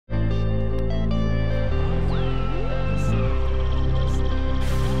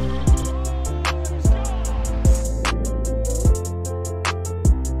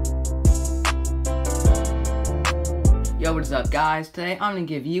What is up, guys? Today I'm going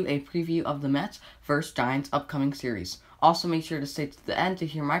to give you a preview of the Mets vs. Giants upcoming series. Also, make sure to stay to the end to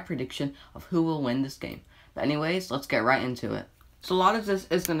hear my prediction of who will win this game. But anyways, let's get right into it. So a lot of this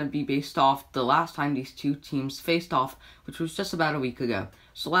is going to be based off the last time these two teams faced off, which was just about a week ago.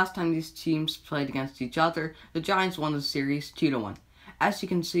 So last time these teams played against each other, the Giants won the series 2-1. As you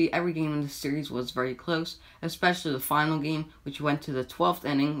can see, every game in the series was very close, especially the final game, which went to the 12th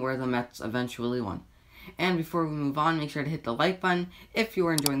inning where the Mets eventually won. And before we move on, make sure to hit the like button if you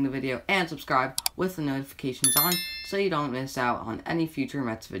are enjoying the video and subscribe with the notifications on so you don't miss out on any future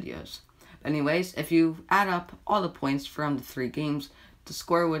Mets videos. Anyways, if you add up all the points from the 3 games, the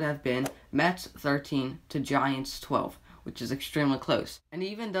score would have been Mets 13 to Giants 12, which is extremely close. And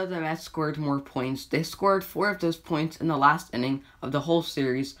even though the Mets scored more points, they scored 4 of those points in the last inning of the whole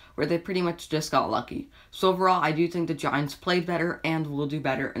series, where they pretty much just got lucky. So overall, I do think the Giants played better and will do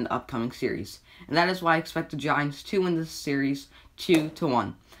better in the upcoming series. And that is why I expect the Giants to win this series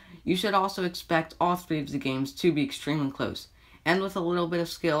 2-1. You should also expect all 3 of the games to be extremely close. And with a little bit of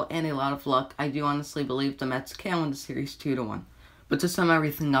skill and a lot of luck, I do honestly believe the Mets can win the series 2-1. But to sum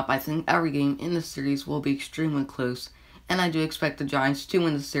everything up, I think every game in the series will be extremely close. And I do expect the Giants to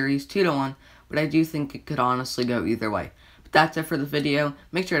win the series 2-1, but I do think it could honestly go either way. But that's it for the video.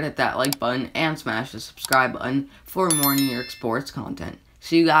 Make sure to hit that like button and smash the subscribe button for more New York sports content.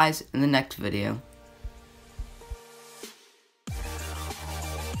 See you guys in the next video.